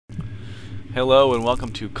Hello and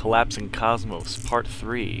welcome to Collapsing Cosmos Part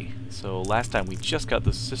 3. So last time we just got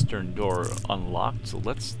the cistern door unlocked, so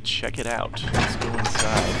let's check it out. Let's go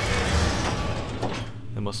inside.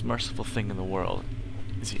 The most merciful thing in the world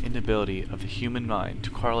is the inability of the human mind to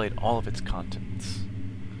correlate all of its contents.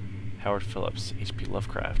 Howard Phillips, H.P.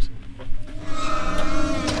 Lovecraft.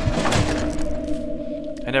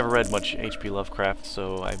 I never read much H.P. Lovecraft,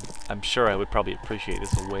 so I'm sure I would probably appreciate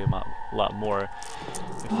this a lot more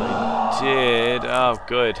if I did. Oh,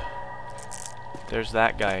 good. There's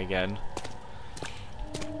that guy again.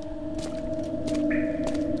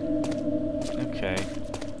 Okay,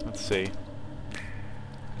 let's see.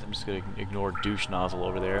 I'm just gonna ignore douche nozzle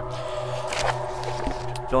over there.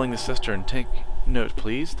 Filling the cistern. Take note,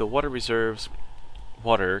 please. The water reserves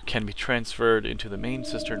water can be transferred into the main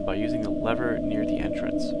cistern by using the lever near the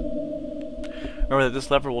entrance. Remember that this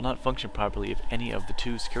lever will not function properly if any of the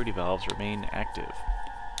two security valves remain active.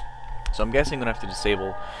 So I'm guessing I'm going to have to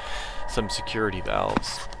disable some security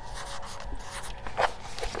valves.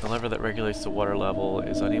 The lever that regulates the water level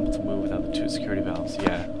is unable to move without the two security valves.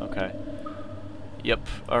 Yeah, okay. Yep,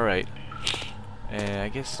 alright. And I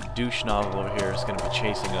guess douche nozzle over here is going to be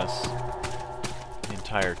chasing us the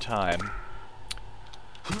entire time.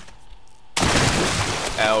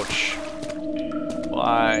 Ouch.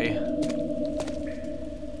 Why?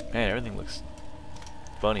 Man, everything looks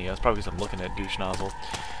funny. That's probably because I'm looking at douche nozzle.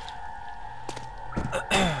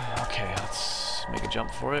 Okay, let's make a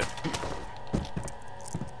jump for it.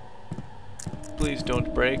 Please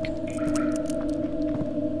don't break.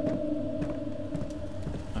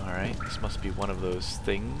 Alright, this must be one of those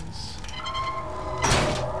things.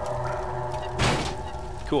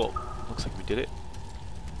 Cool. Looks like we did it.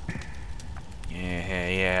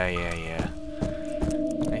 Yeah.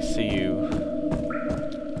 I see you.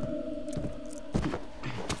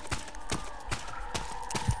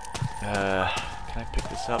 Can I pick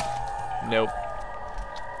this up? Nope.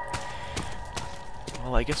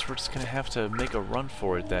 Well, I guess we're just gonna have to make a run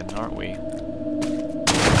for it then, aren't we?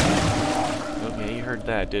 Okay, you heard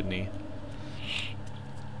that, didn't he?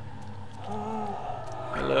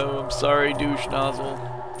 Hello, I'm sorry, douche nozzle.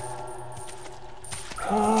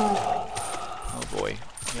 Oh boy.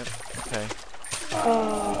 Yep. Okay.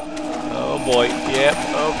 Oh boy. Yep.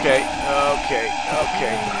 Okay.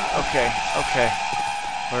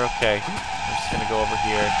 We're okay. I'm just gonna go over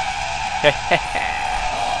here.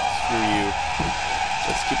 Screw you.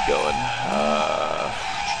 Let's keep going.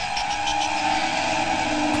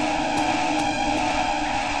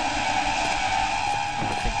 I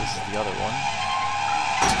think this is the other one.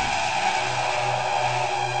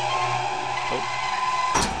 Oh.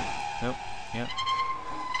 Nope. Yep.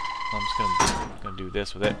 I'm just gonna do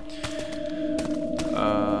this with it.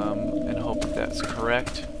 And hope that that's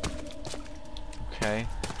correct. Okay.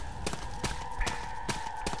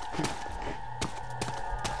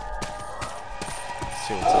 Let's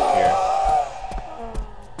see what's up here.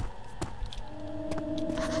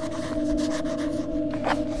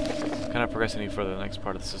 Cannot progress any further. The next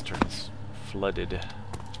part of the cistern is flooded.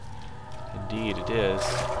 Indeed, it is.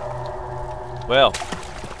 Well.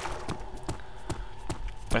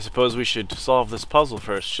 I suppose we should solve this puzzle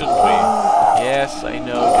first, shouldn't we? Yes, I know,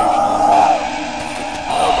 douche nozzle.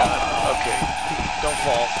 Oh god, okay. Don't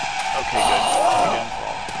fall. Okay, good. You didn't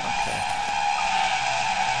fall. Okay.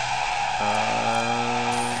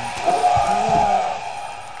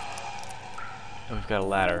 Oh, we've got a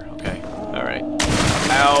ladder. Okay. Alright.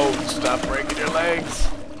 Ow! Stop breaking your legs!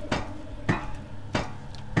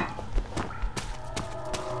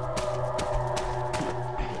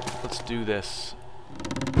 Let's do this.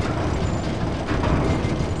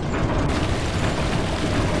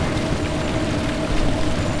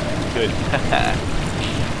 Good.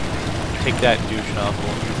 Take that, douche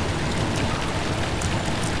nozzle.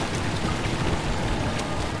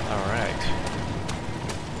 Alright.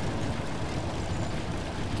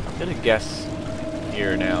 I'm gonna guess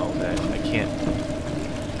here now that I can't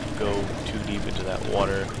go too deep into that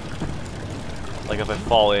water. Like if I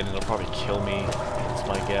fall in, it'll probably kill me. That's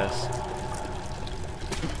my guess.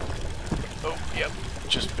 Oh, yep.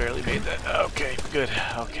 Just barely made that. Okay, good.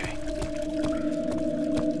 Okay.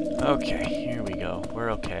 Okay, here we go.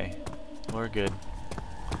 We're okay. We're good.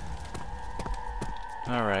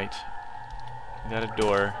 Alright. We got a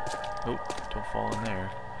door. Oh, don't fall in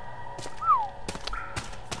there.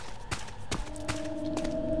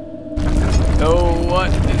 Oh,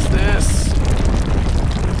 what is this?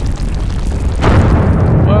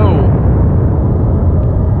 Whoa!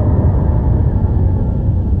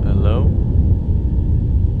 Hello?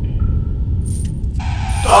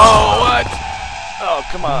 Oh, what? Oh,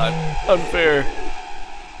 come on. Unfair.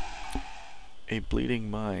 A bleeding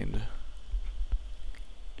mind.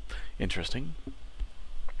 Interesting.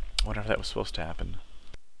 I wonder if that was supposed to happen.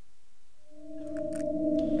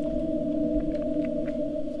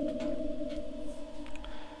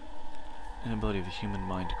 Inability of the human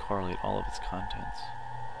mind to correlate all of its contents.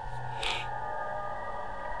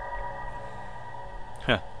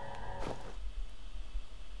 Huh.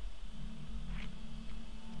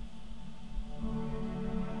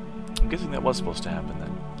 I'm guessing that was supposed to happen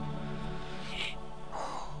then.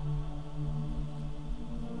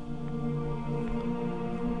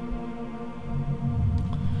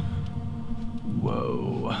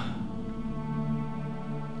 Whoa.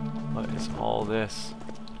 What is all this?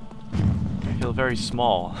 I feel very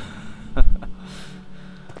small.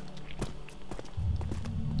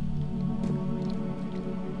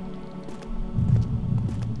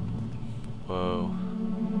 Whoa.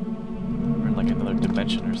 We're in like another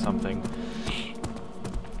dimension or something.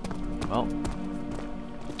 Well,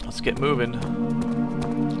 let's get moving.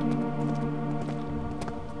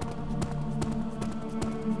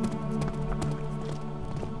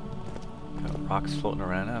 Got rocks floating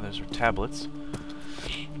around. Now those are tablets.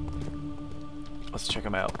 Let's check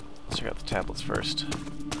them out. Let's check out the tablets first.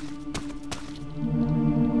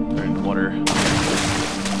 They're in water.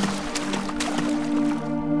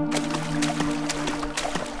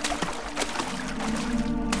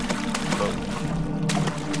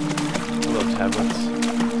 Hello, tablets.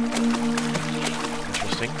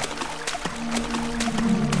 Interesting.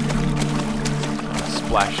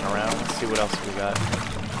 Splashing around. Let's see what else we got.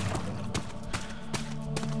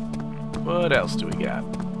 What else do we got?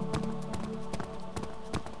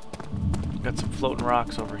 Got some floating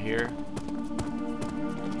rocks over here.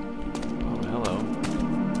 Oh, hello.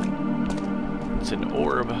 It's an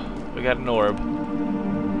orb. We got an orb.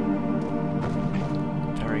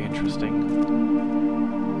 Very interesting.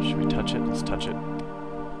 Should we touch it? Let's touch it.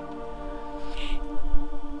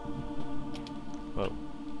 Whoa.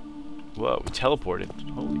 Whoa, we teleported.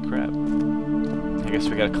 Holy crap. I guess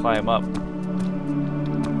we gotta climb up.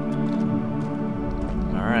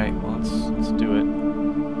 Alright, well let's do it.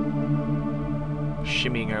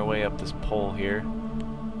 Shimmying our way up this pole here.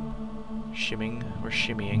 Shimming. We're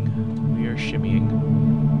shimmying. We are shimmying.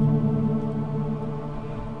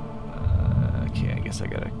 Okay, I guess I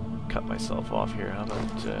gotta cut myself off here. How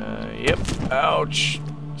about, yep. Ouch!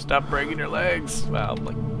 Stop breaking your legs! Wow, I'm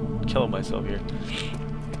like killing myself here.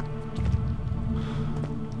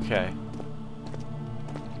 Okay.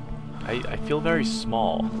 I feel very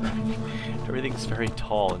small. Everything's very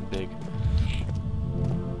tall and big.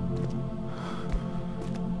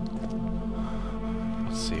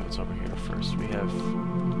 Let's see what's over here first. We have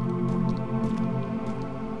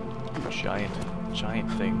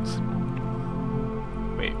giant things.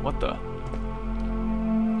 Wait, what the?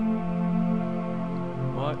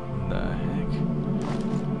 What the heck?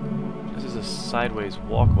 This is a sideways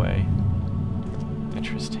walkway.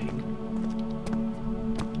 Interesting.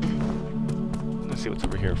 Let's see what's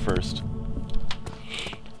over here first.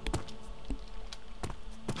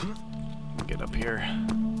 Get up here.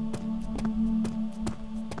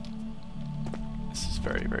 This is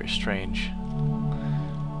very, very strange.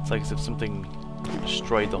 It's like as if something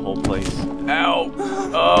destroyed the whole place. Ow!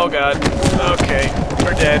 Oh god. Okay.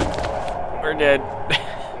 We're dead. We're dead.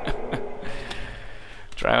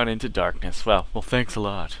 Drown into darkness. Well, thanks a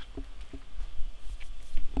lot.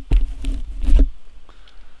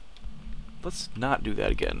 Let's not do that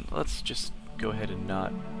again. Let's just go ahead and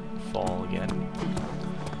not fall again.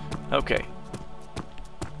 Okay.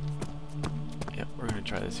 Yep, we're gonna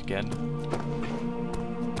try this again.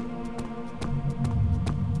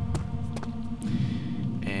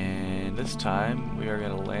 And this time we are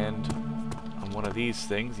gonna land on one of these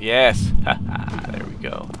things. Yes! Haha, there we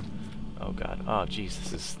go. Oh god. Oh jeez,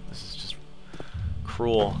 this is just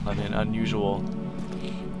cruel and unusual.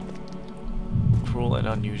 Cruel and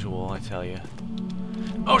unusual, I tell you.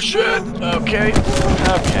 Oh shit! Okay.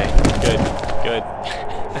 Okay. Good. Good.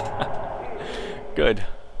 Good.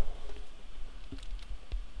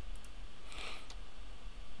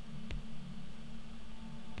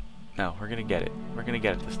 No, we're gonna get it. We're gonna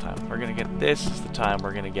get it this time. We're gonna get this is the time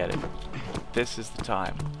we're gonna get it. This is the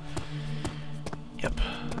time. Yep.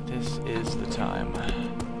 This is the time.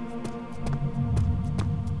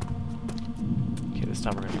 Okay, this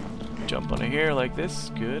time we're gonna jump onto here like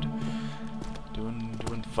this. Good.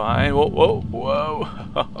 Doing fine. Whoa, whoa, whoa.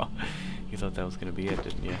 You thought that was gonna be it,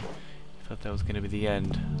 didn't you? You thought that was gonna be the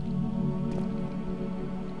end.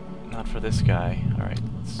 Not for this guy. Alright,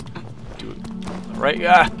 let's do it. Alright,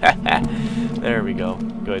 there we go.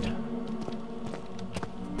 Good.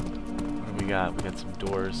 What do we got? We got some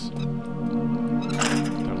doors.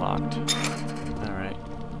 unlocked. Alright.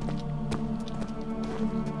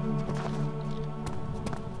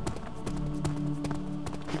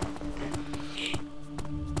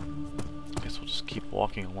 Guess we'll just keep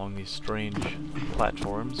walking along these strange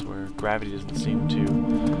platforms where gravity doesn't seem to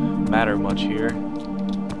matter much here. Ooh,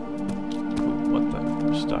 what the?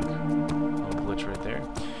 We're stuck. Little glitch right there.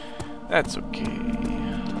 That's okay.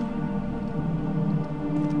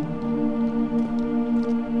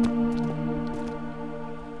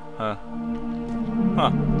 Huh.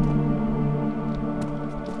 Huh.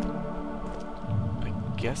 I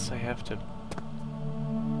guess I have to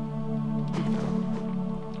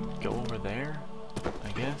go over there,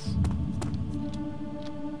 I guess.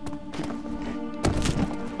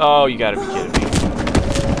 Oh, you gotta be kidding me.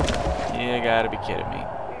 You gotta be kidding me.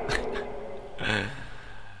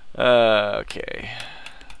 Okay.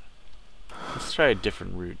 Let's try a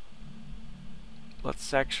different route.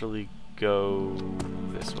 Let's actually go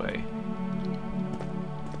this way.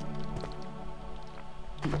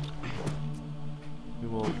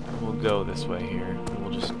 We'll go this way here.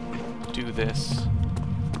 We'll just do this.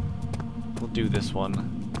 We'll do this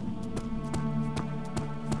one.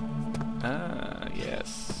 Ah,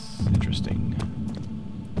 yes. Interesting.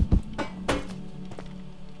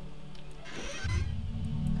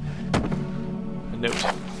 A note.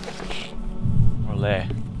 Relay.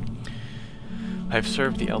 I have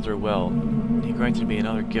served the elder well. He granted me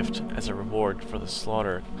another gift as a reward for the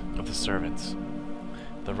slaughter of the servants.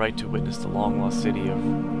 The right to witness the long-lost city of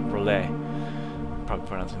Relay. Probably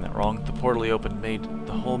pronouncing that wrong. The portal he opened made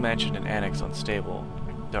the whole mansion and annex unstable.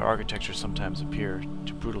 Their architecture sometimes appear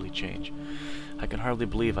to brutally change. I can hardly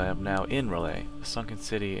believe I am now in Relay, the sunken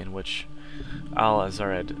city in which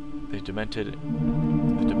Al-Azared, the demented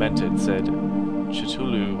said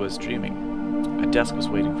Cthulhu was dreaming. A desk was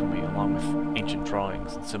waiting for me, along with ancient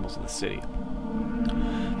drawings and symbols of the city.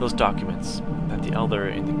 Those documents that the elder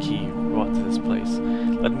in the key brought to this place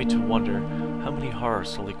led me to wonder how many horrors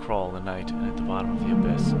slowly crawl in the night and at the bottom of the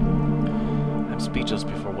abyss. I'm speechless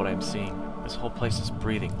before what I'm seeing. This whole place is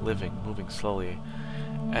breathing, living, moving slowly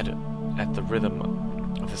at the rhythm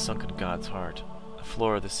of the sunken god's heart. The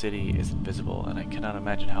floor of the city is invisible, and I cannot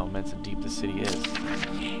imagine how immense and deep the city is.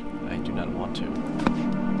 I do not want to.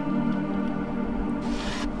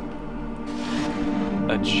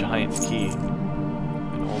 A giant's key.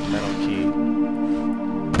 An old metal key.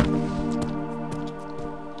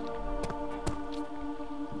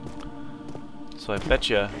 So I bet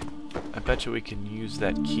you we can use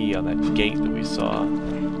that key on that gate that we saw. As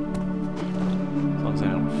long as I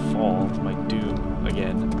don't fall to my doom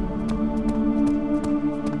again.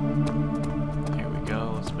 Here we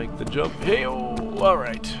go, let's make the jump. Hey-oh!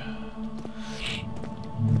 Alright.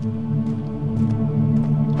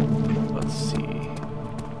 Let's see.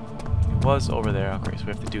 It was over there. Okay, so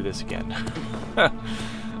we have to do this again.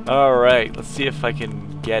 Alright, let's see if I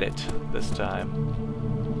can get it this time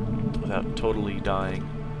without totally dying.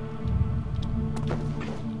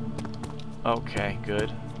 Okay,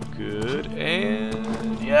 good. Good,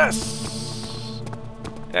 and yes!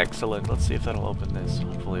 Excellent. Let's see if that'll open this.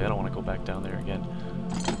 Hopefully, I don't want to go back down there again.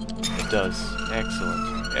 It does.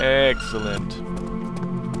 Excellent. Excellent.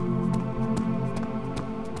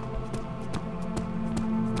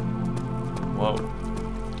 Whoa.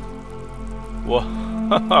 Whoa.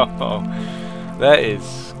 That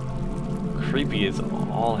is creepy as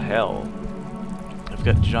all hell. I've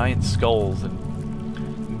got giant skulls and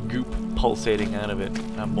goop pulsating out of it.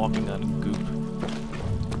 I'm walking on goop.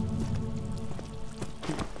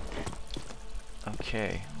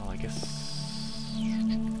 Okay, well I guess...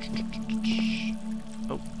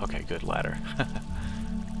 Oh, okay, good, ladder.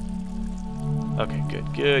 Okay,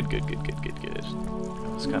 good.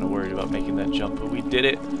 I was kind of worried about making that jump, but we did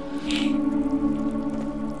it. I'm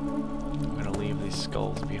gonna leave these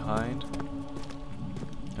skulls behind.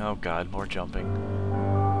 Oh god, more jumping.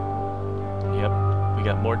 Yep, we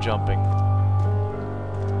got more jumping.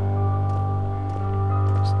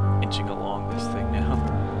 Just inching along this thing now.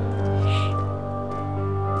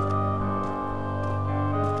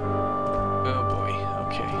 Oh boy,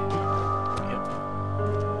 okay. Yep.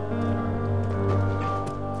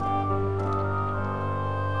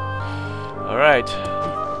 Alright.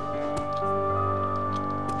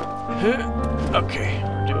 Okay,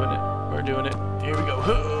 we're doing it. Here we go.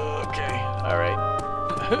 Okay, alright.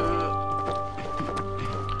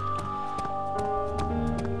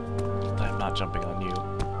 I'm not jumping on you.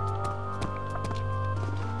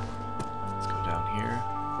 Let's go down here.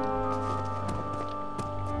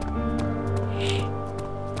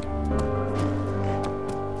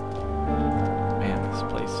 Man, this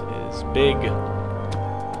place is big.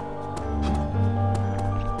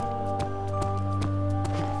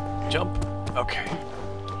 Jump. Okay.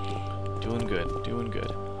 Doing good. Doing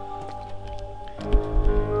good.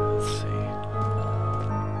 Let's see.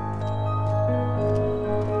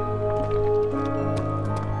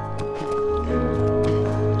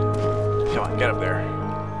 Come on, get up there.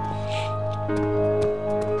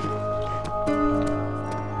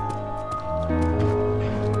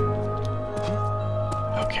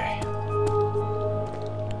 Okay.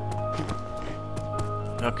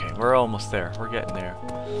 Okay, we're almost there. We're getting there.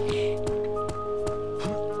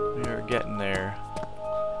 We're getting there.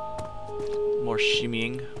 More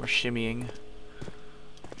shimmying. We're shimmying.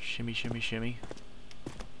 Shimmy, shimmy, shimmy.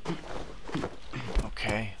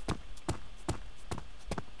 Okay.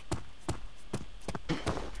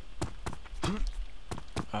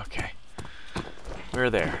 Okay. We're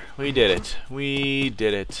there. We did it. We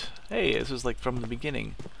did it. Hey, this was like from the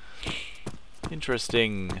beginning.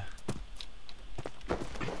 Interesting.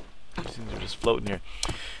 These things are just floating here.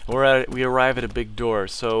 We arrive at a big door,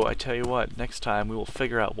 so I tell you what, next time we will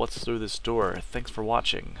figure out what's through this door. Thanks for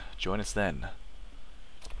watching. Join us then.